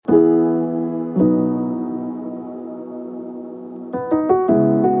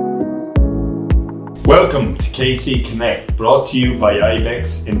Welcome to KC Connect, brought to you by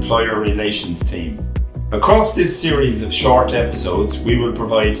IBEX Employer Relations Team. Across this series of short episodes, we will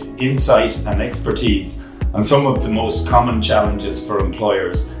provide insight and expertise on some of the most common challenges for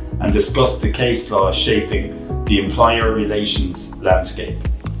employers and discuss the case law shaping the employer relations landscape.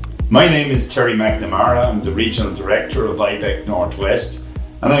 My name is Terry McNamara. I'm the Regional Director of IBEC Northwest,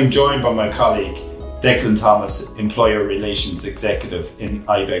 and I'm joined by my colleague Declan Thomas, Employer Relations Executive in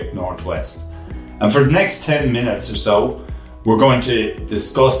IBEC Northwest. And for the next 10 minutes or so, we're going to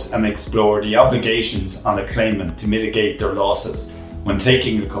discuss and explore the obligations on a claimant to mitigate their losses when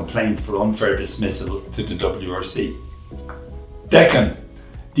taking a complaint for unfair dismissal to the WRC. Declan,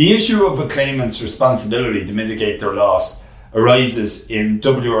 the issue of a claimant's responsibility to mitigate their loss arises in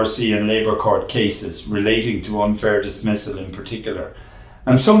WRC and Labour Court cases relating to unfair dismissal in particular,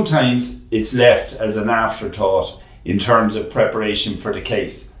 and sometimes it's left as an afterthought in terms of preparation for the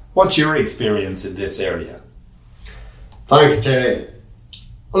case. What's your experience in this area? Thanks, Terry.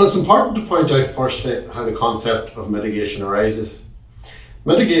 Well, it's important to point out firstly how the concept of mitigation arises.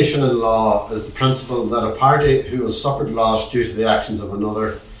 Mitigation in law is the principle that a party who has suffered loss due to the actions of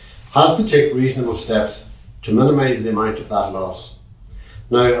another has to take reasonable steps to minimise the amount of that loss.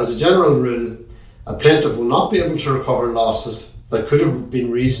 Now, as a general rule, a plaintiff will not be able to recover losses that could have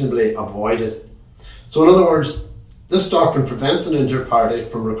been reasonably avoided. So in other words, this doctrine prevents an injured party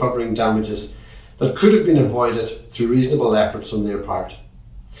from recovering damages that could have been avoided through reasonable efforts on their part.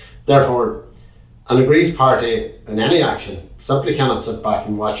 Therefore, an aggrieved party in any action simply cannot sit back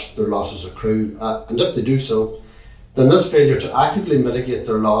and watch their losses accrue, and if they do so, then this failure to actively mitigate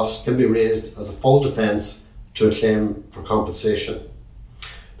their loss can be raised as a full defence to a claim for compensation.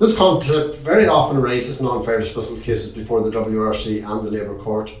 This concept very often arises in unfair dismissal cases before the WRC and the Labour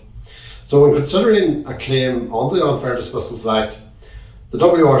Court. So when considering a claim on the Unfair Dismissals Act, the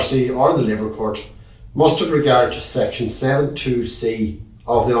WRC or the Labour Court must have regard to Section 7.2c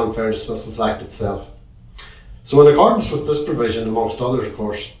of the Unfair Dismissals Act itself. So in accordance with this provision, amongst others of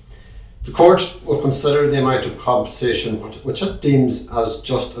course, the court will consider the amount of compensation which it deems as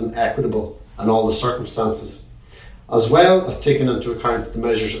just and equitable in all the circumstances, as well as taking into account the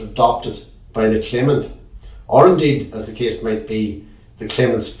measures adopted by the claimant, or indeed, as the case might be, the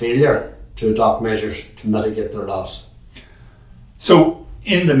claimant's failure to adopt measures to mitigate their loss. So,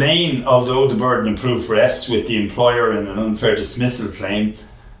 in the main, although the burden of proof rests with the employer in an unfair dismissal claim,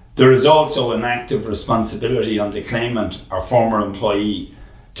 there is also an active responsibility on the claimant or former employee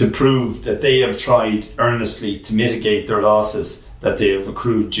to prove that they have tried earnestly to mitigate their losses that they have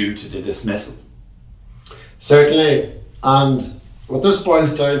accrued due to the dismissal. Certainly, and what this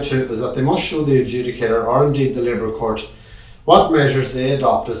boils down to is that they must show the adjudicator or indeed the Labour Court what measures they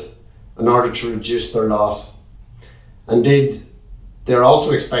adopted in order to reduce their loss. Indeed, they are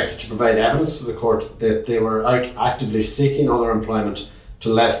also expected to provide evidence to the court that they were out actively seeking other employment to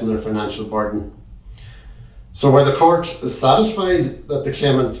lessen their financial burden. So where the court is satisfied that the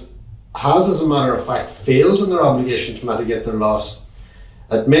claimant has, as a matter of fact, failed in their obligation to mitigate their loss,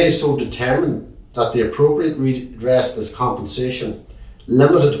 it may so determine that the appropriate redress is compensation,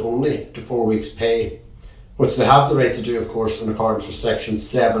 limited only to 4 weeks' pay, which they have the right to do, of course, in accordance with Section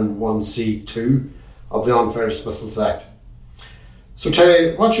 7.1c2 of the Unfair Dismissals Act. So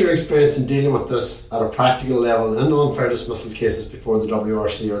Terry, what's your experience in dealing with this at a practical level in unfair dismissal cases before the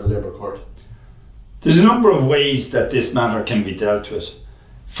WRC or the Labour Court? There's a number of ways that this matter can be dealt with.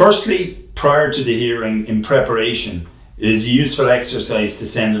 Firstly, prior to the hearing, in preparation, it is a useful exercise to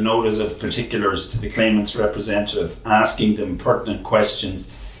send a notice of particulars to the claimant's representative, asking them pertinent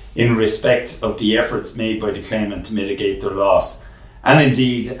questions in respect of the efforts made by the claimant to mitigate their loss, and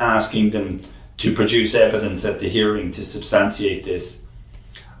indeed asking them to produce evidence at the hearing to substantiate this.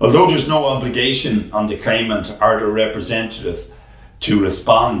 Although there's no obligation on the claimant or their representative to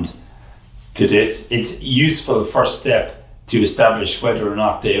respond to this, it's a useful first step to establish whether or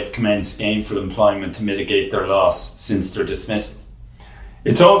not they have commenced gainful employment to mitigate their loss since their dismissal.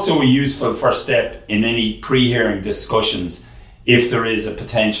 It's also a useful first step in any pre-hearing discussions if there is a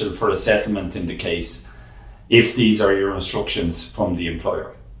potential for a settlement in the case, if these are your instructions from the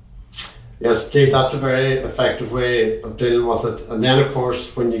employer. Yes, Kate, that's a very effective way of dealing with it. And then, of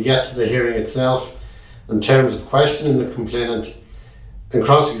course, when you get to the hearing itself, in terms of questioning the complainant, in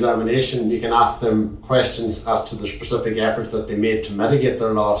cross-examination, you can ask them questions as to the specific efforts that they made to mitigate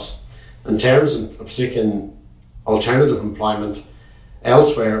their loss, in terms of seeking alternative employment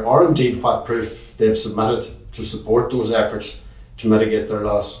elsewhere, or indeed what proof they've submitted to support those efforts to mitigate their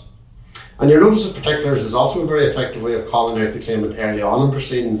loss. And your notice of particulars is also a very effective way of calling out the claimant early on in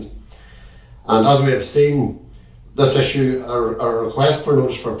proceedings. And as we have seen, this issue, a request for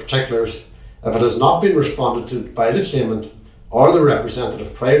notice for particulars, If it has not been responded to by the claimant or the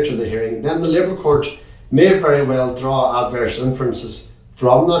representative prior to the hearing, then the Labour Court may very well draw adverse inferences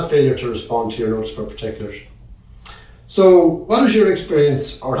from that failure to respond to your notice for particulars. So, what is your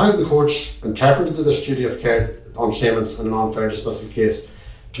experience, or how have the courts interpreted this duty of care on claimants in an unfair dismissal case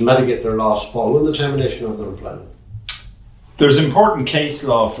to mitigate their loss following the termination of their employment? There's important case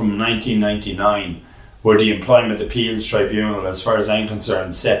law from 1999 where the Employment Appeals Tribunal, as far as I'm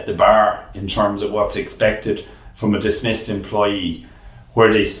concerned, set the bar in terms of what's expected from a dismissed employee,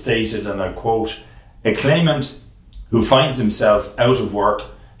 where they stated, and I quote, "A claimant who finds himself out of work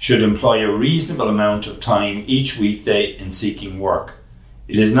should employ a reasonable amount of time each weekday in seeking work.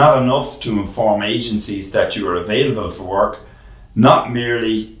 It is not enough to inform agencies that you are available for work, not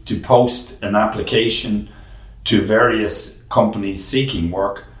merely to post an application to various companies seeking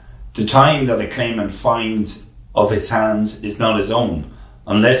work. The time that a claimant finds of his hands is not his own,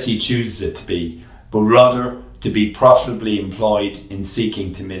 unless he chooses it to be, but rather to be profitably employed in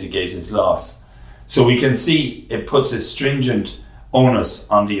seeking to mitigate his loss." So we can see it puts a stringent onus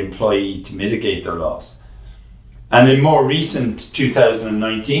on the employee to mitigate their loss. And in more recent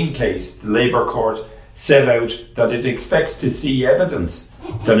 2019 case, the Labour Court set out that it expects to see evidence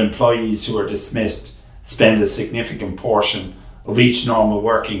that employees who are dismissed spend a significant portion of each normal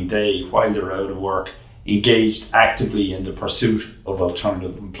working day while they're out of work engaged actively in the pursuit of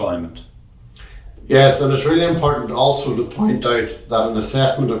alternative employment. Yes, and it's really important also to point out that an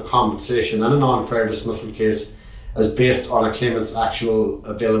assessment of compensation in an unfair dismissal case is based on a claimant's actual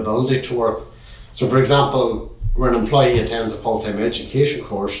availability to work. So, for example, where an employee attends a full-time education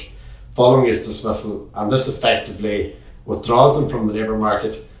course following his dismissal, and this effectively withdraws them from the labour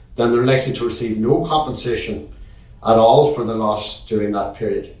market, then they're likely to receive no compensation at all for the loss during that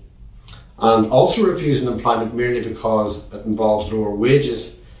period. And also refusing employment merely because it involves lower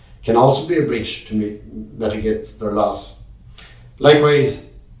wages can also be a breach to mitigate their loss. Likewise,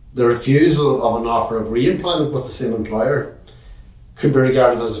 the refusal of an offer of re-employment with the same employer could be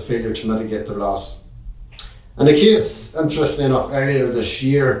regarded as a failure to mitigate their loss. In a case, interestingly enough, earlier this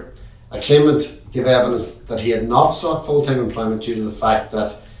year, a claimant gave evidence that he had not sought full-time employment due to the fact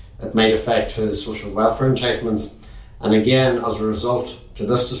that it might affect his social welfare entitlements, and again, as a result to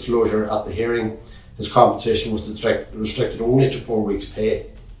this disclosure at the hearing, his compensation was restricted only to 4 weeks' pay.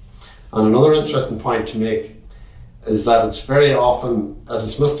 And another interesting point to make is that it's very often a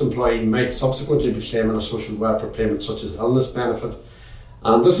dismissed employee might subsequently be claiming a social welfare payment such as illness benefit.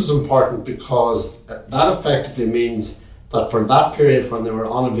 And this is important because that effectively means that for that period when they were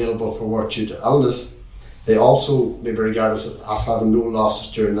unavailable for work due to illness, they also may be regarded as having no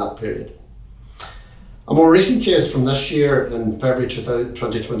losses during that period. A more recent case from this year in February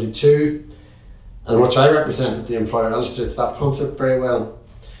 2022, in which I represented the employer, illustrates that concept very well.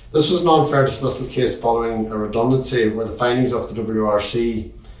 This was an unfair dismissal case following a redundancy where the findings of the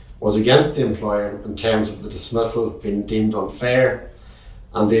WRC was against the employer in terms of the dismissal being deemed unfair,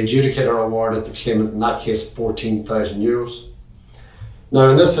 and the adjudicator awarded the claimant in that case €14,000. Now,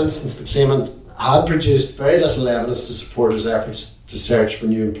 in this instance, the claimant had produced very little evidence to support his efforts to search for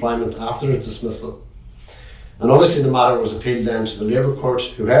new employment after his dismissal. And obviously the matter was appealed then to the Labour Court,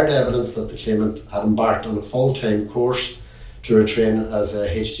 who heard evidence that the claimant had embarked on a full-time course to retrain as a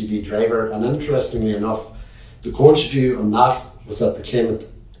HGV driver, and interestingly enough, the court's view on that was that the claimant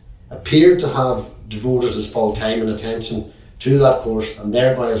appeared to have devoted his full time and attention to that course, and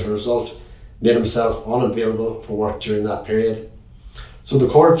thereby as a result made himself unavailable for work during that period. So the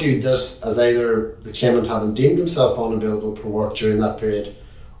court viewed this as either the claimant having deemed himself unavailable for work during that period,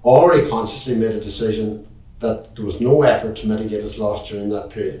 or he consciously made a decision that there was no effort to mitigate his loss during that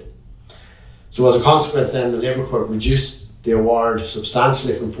period. So as a consequence then, the Labour Court reduced the award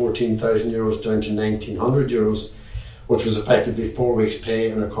substantially from €14,000 down to €1,900, which was effectively 4 weeks' pay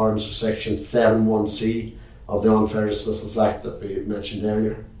in accordance with Section 7(1)(c) of the Unfair Dismissals Act that we mentioned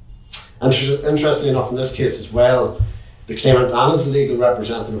earlier. And interestingly enough, in this case as well, the claimant and his legal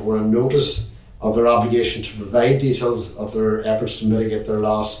representative were on notice of their obligation to provide details of their efforts to mitigate their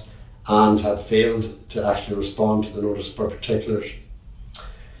loss and had failed to actually respond to the notice for particulars.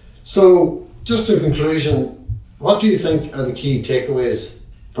 So, just in conclusion, what do you think are the key takeaways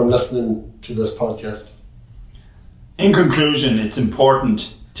from listening to this podcast? In conclusion, it's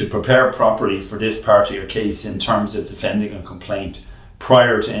important to prepare properly for this part of your case in terms of defending a complaint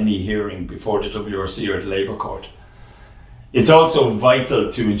prior to any hearing before the WRC or the Labour Court. It's also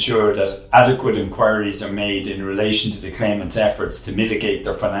vital to ensure that adequate inquiries are made in relation to the claimant's efforts to mitigate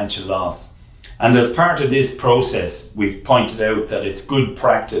their financial loss. And as part of this process, we've pointed out that it's good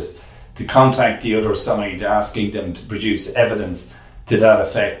practice to contact the other side asking them to produce evidence to that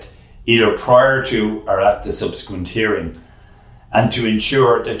effect either prior to or at the subsequent hearing, and to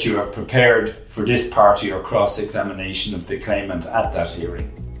ensure that you have prepared for this party or cross-examination of the claimant at that hearing.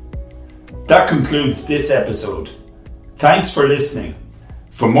 That concludes this episode. Thanks for listening.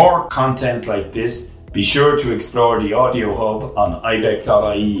 For more content like this, be sure to explore the Audio Hub on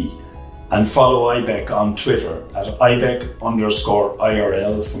ibec.ie and follow IBEC on Twitter at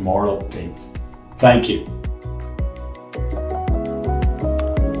IBEC_IRL for more updates. Thank you.